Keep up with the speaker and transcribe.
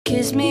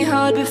Kiss me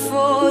hard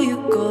before you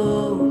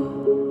go.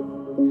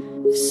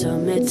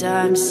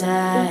 Summertime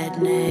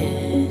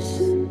sadness.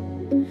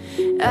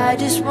 I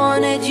just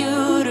wanted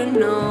you to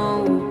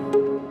know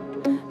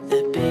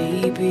that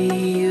baby,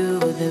 you're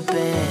the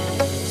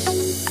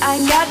best. I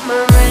got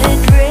my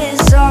red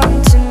dress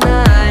on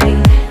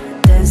tonight,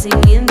 dancing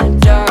in the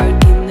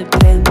dark in the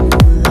pale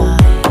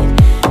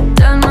moonlight.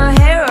 Done my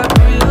hair up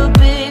real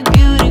big,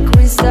 beauty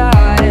queen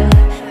style,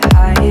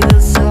 high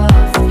heels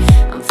off,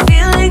 I'm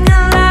feeling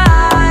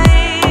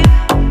alive.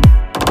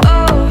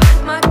 Oh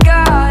my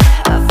God,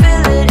 I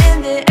feel it in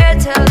the air,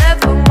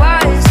 telephone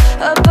wires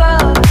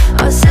above,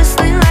 I'm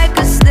sizzling like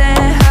a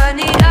snare,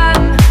 honey,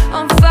 I'm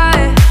on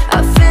fire. I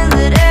feel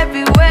it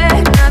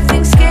everywhere,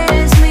 nothing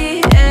scares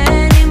me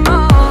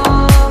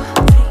anymore.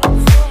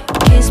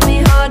 Kiss me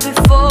hard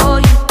before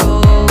you go.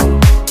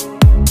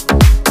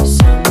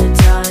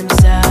 Summertime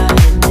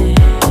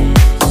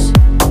sadness.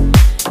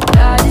 I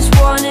just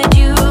wanted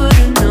you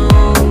to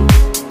know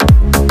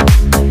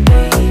that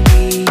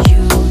baby,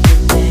 you the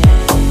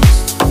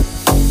best.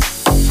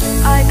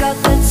 I got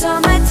that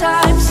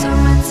summertime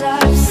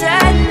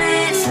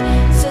sadness.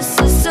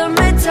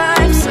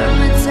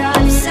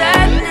 Summertime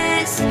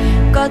sadness.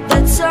 Got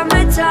that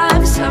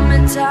summertime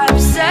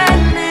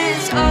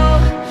sadness. Oh, oh,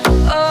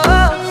 oh,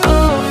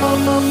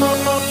 oh,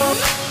 oh, oh, oh.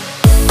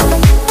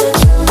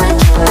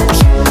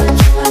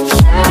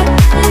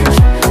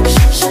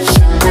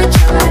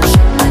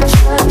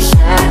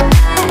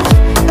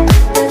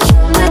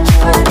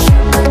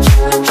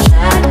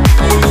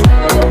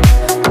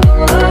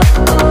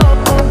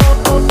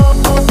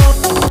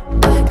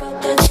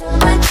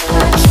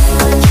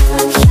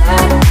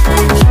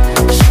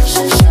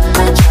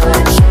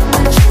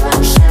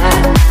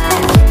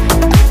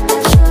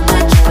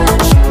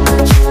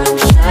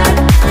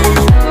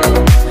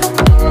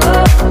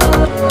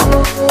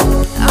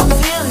 I'm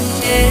feeling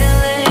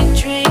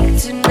electric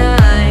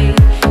tonight,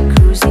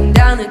 cruising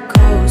down the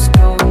coast,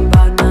 going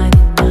about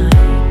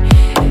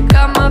 99.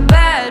 Got my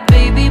bad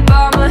baby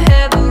by my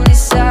heavenly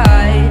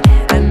side.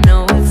 I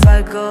know if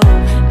I go,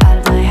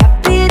 I'll die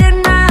happy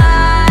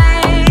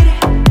tonight.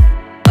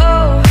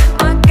 Oh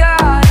my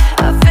God,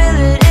 I feel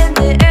it in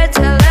the air,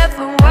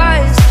 telephone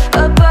wires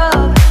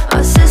above,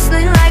 I'm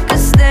sizzling like a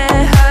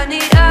snare,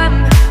 honey,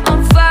 I'm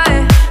on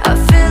fire. I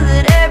feel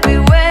it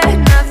everywhere,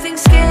 nothing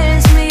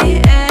scares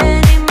me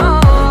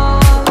anymore.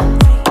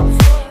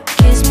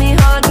 Kiss me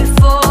hard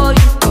before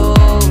you go.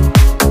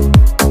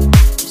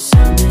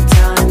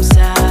 Summertime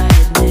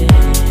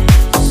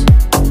sadness.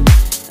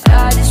 I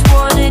just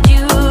wanted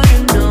you to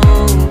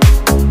know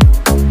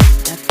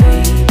that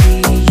baby,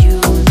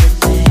 you're the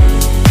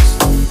best.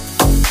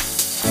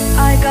 I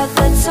got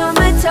that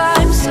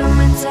summertime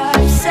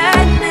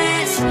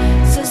sadness.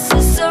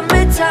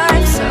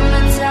 Summertime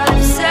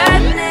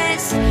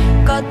sadness.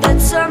 Got that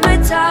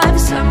summertime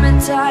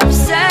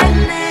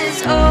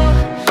sadness. Oh, oh,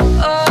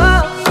 oh,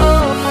 oh,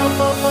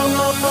 oh,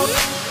 oh, oh.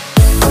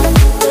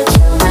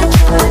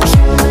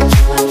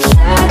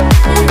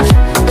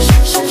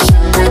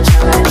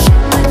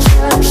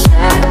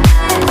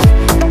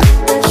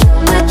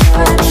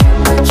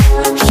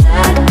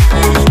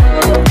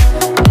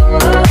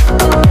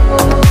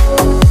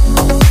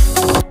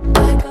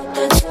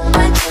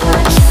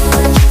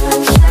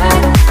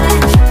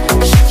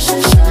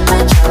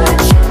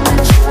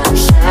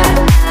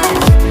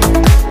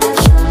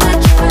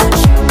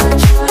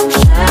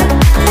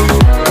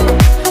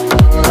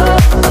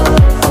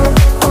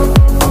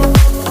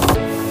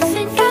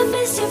 Think I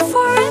miss you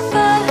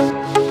forever,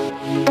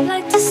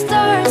 like the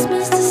stars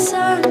miss the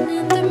sun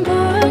in the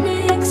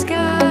morning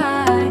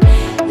sky.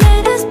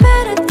 Made us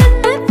better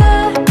than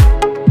ever,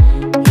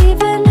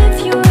 even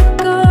if you're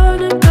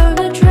gonna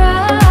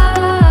try.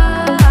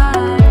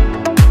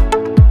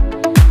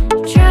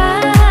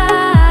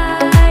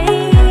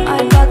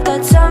 I got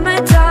that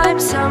summertime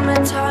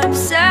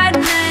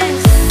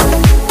sadness.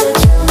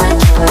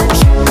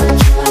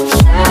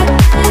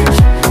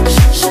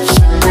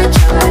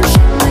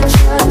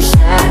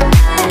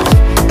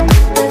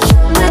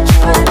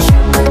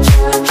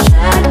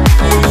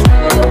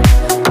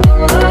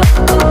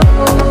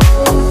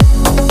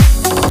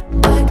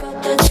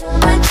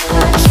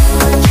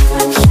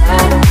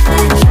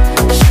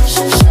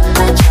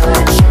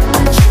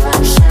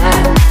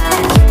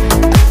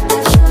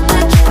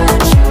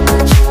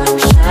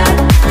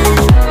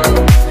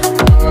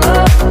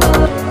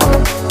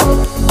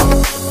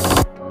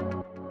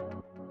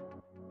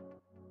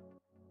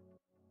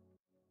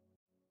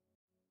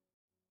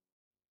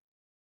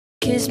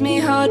 Kiss me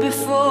hard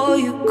before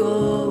you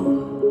go.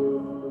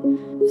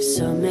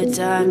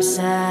 Summertime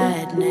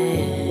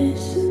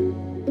sadness.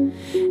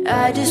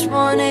 I just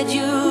wanted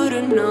you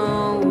to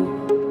know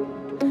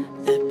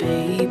that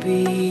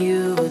baby,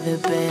 you're the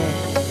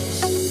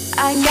best.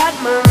 I got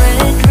my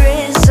red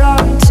dress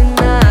on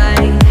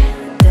tonight,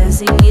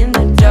 dancing in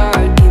the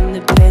dark in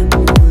the pale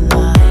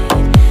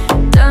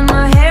moonlight. Done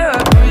my hair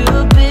up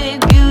real big,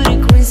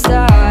 beauty queen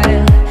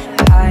style,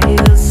 high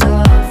heels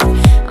off,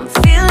 I'm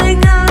feeling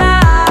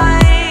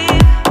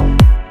alive.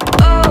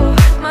 Oh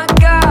my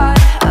God,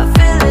 I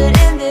feel it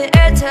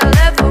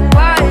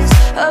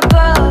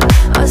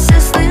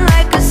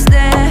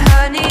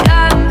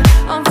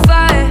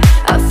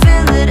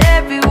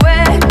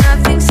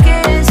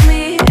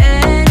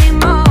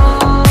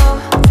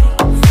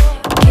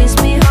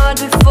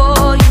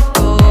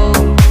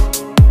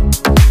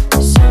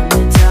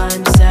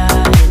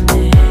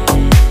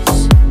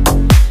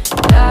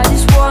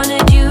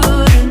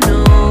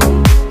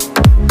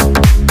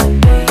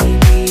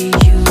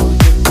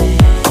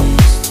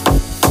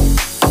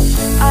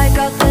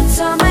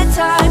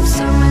summertime,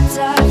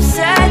 summertime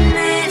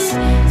sadness.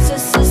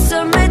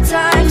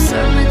 Summertime,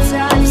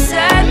 summertime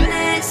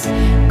sadness.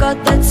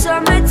 Got that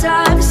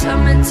summertime,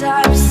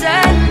 summertime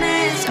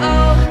sadness. Oh,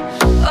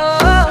 oh,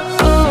 oh,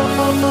 oh,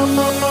 oh,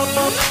 oh, oh,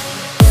 oh.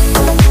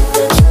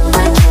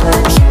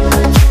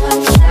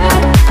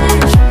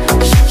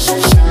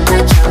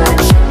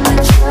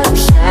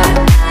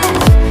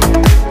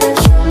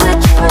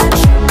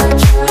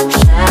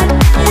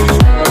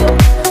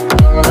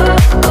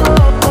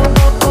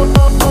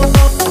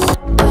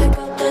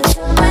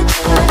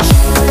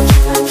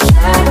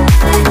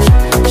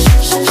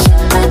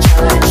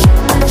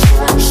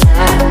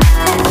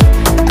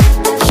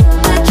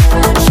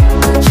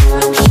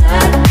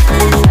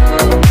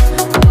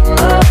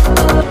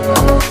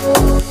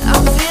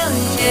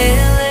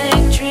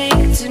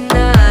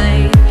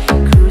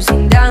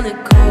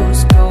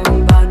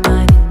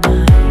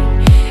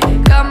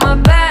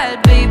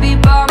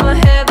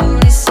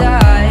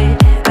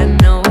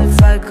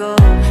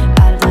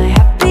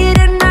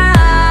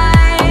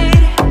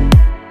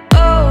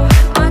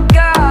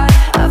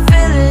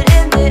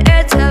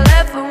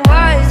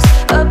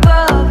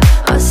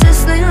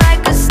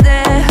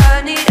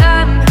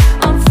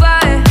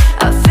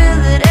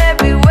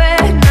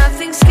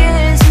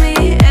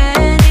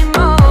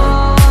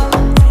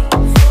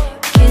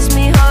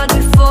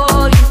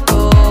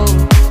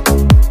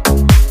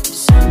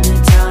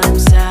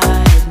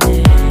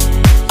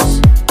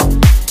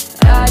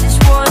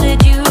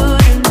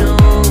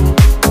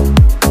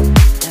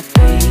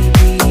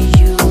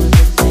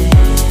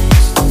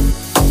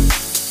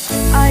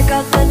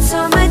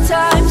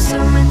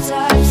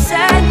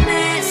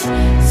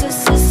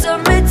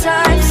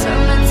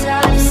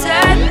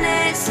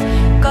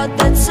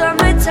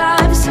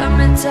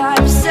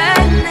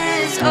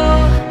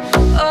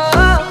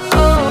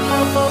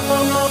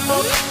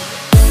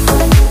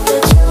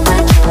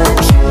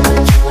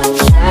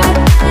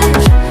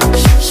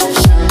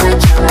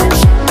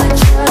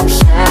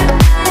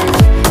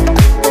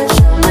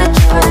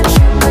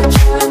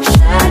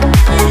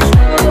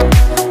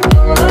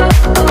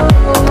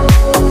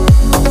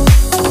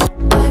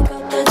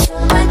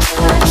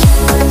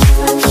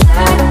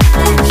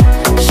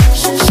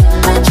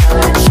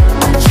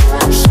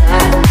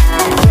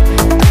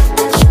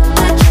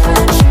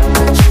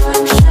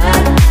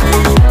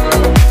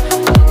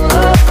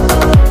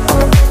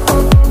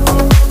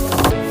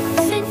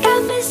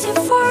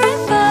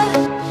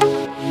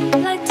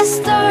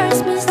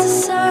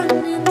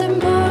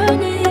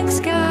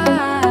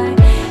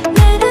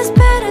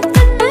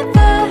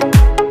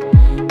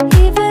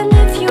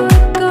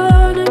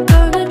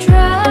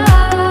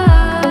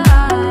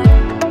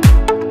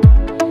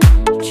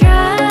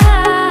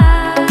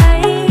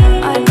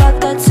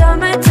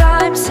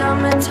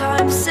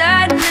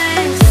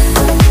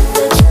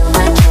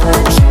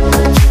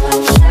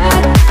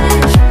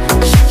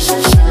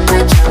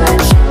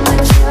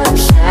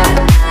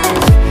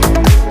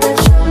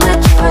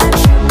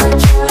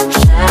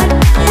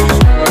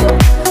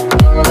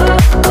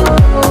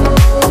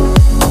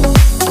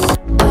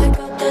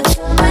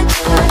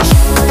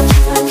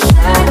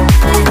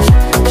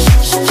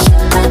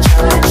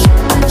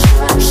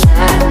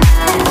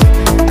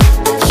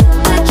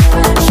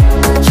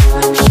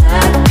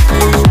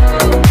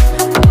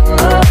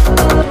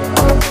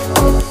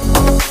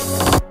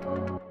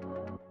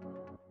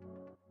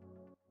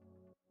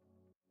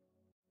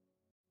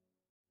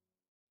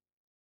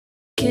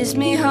 Kiss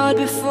me hard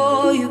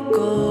before you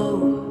go.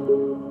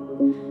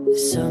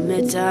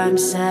 Summertime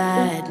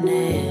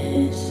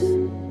sadness.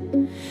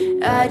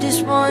 I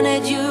just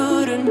wanted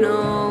you to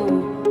know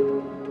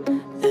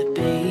that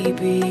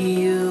baby,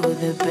 you're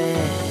the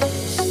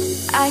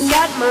best. I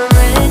got my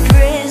red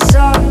dress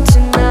on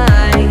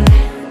tonight,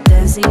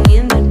 dancing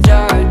in the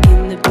dark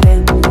in the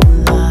pale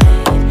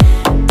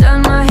moonlight.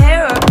 Done my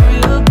hair up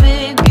real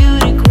big,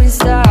 beauty queen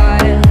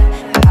style,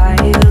 high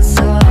heels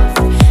off,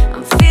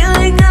 I'm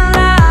feeling alive.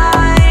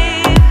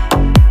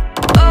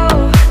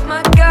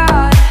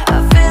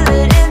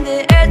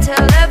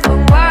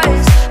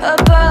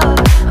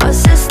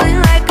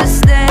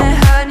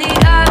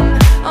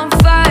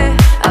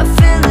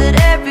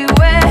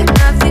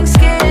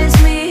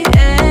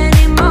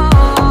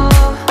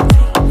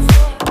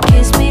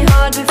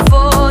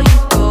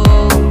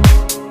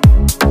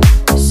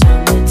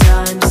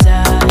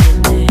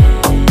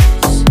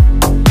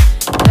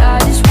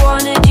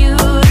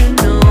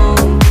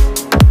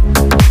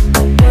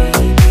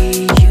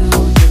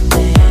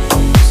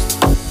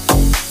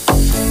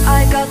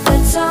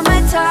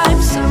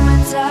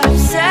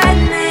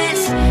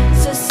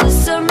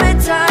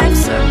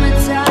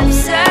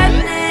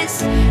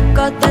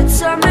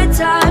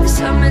 Summertime,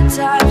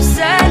 summertime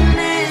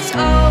sadness. Oh,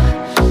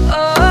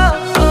 oh,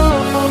 oh,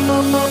 oh,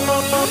 oh,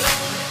 oh, oh.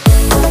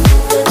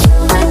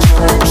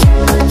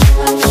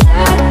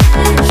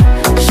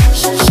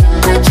 I got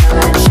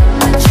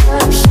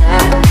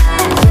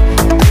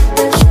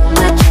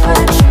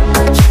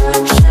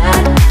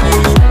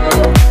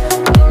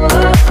that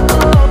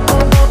summertime,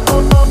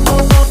 summertime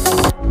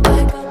sadness.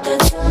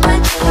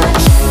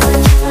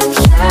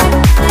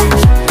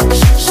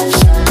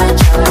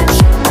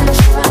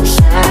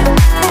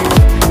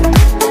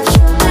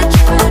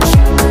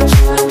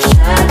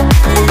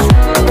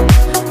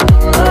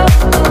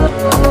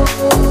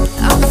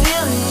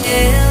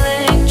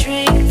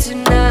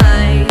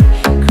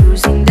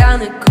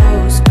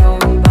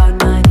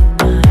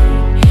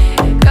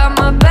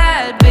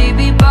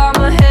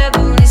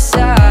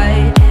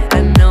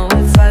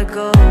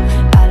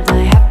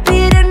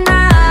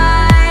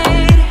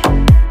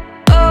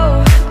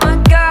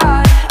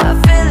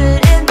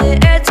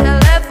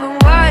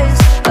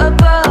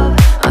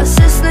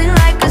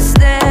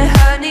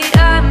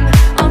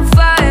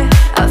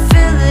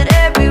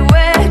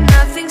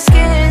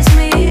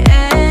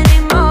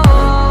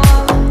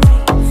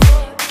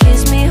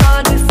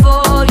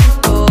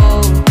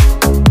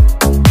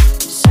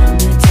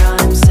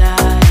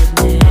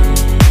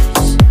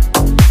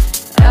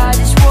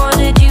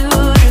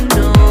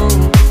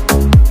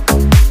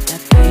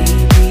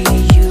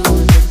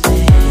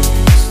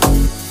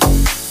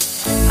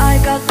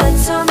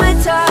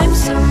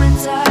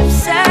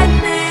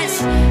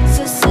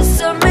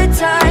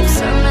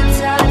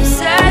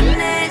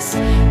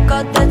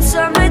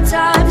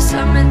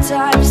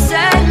 summertime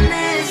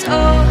sadness. Oh,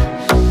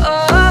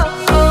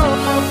 oh, oh,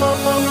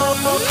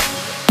 oh, oh.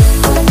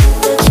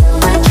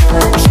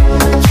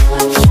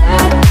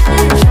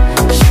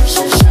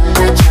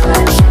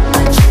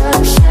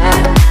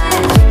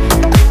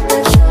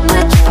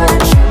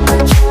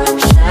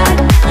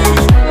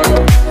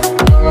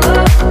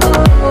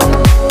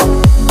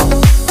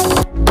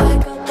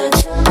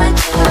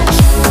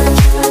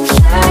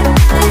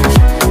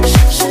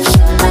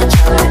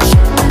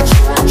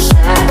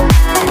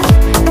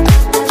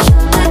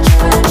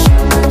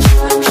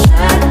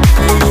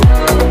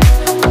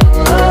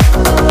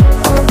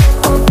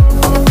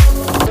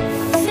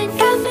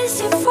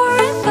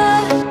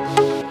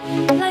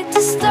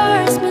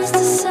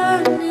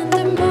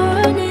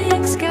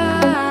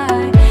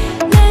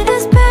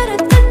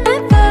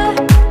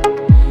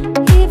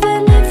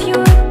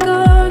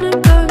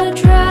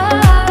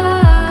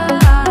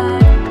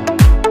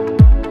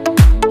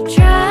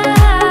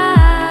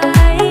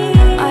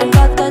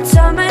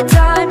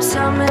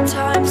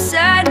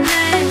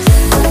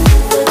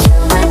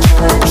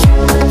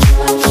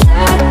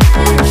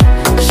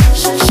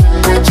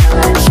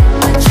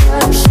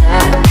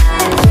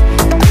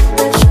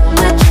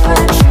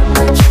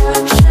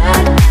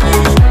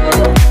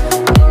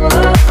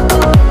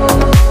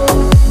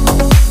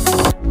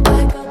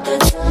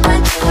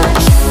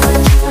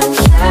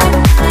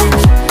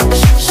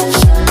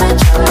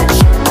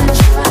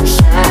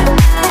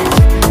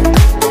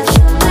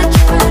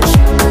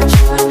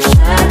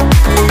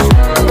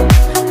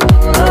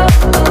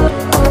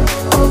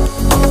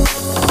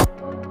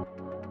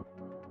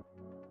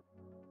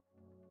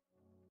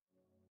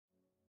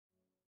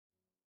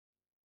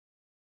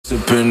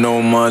 Sipping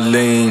on my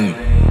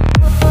lean.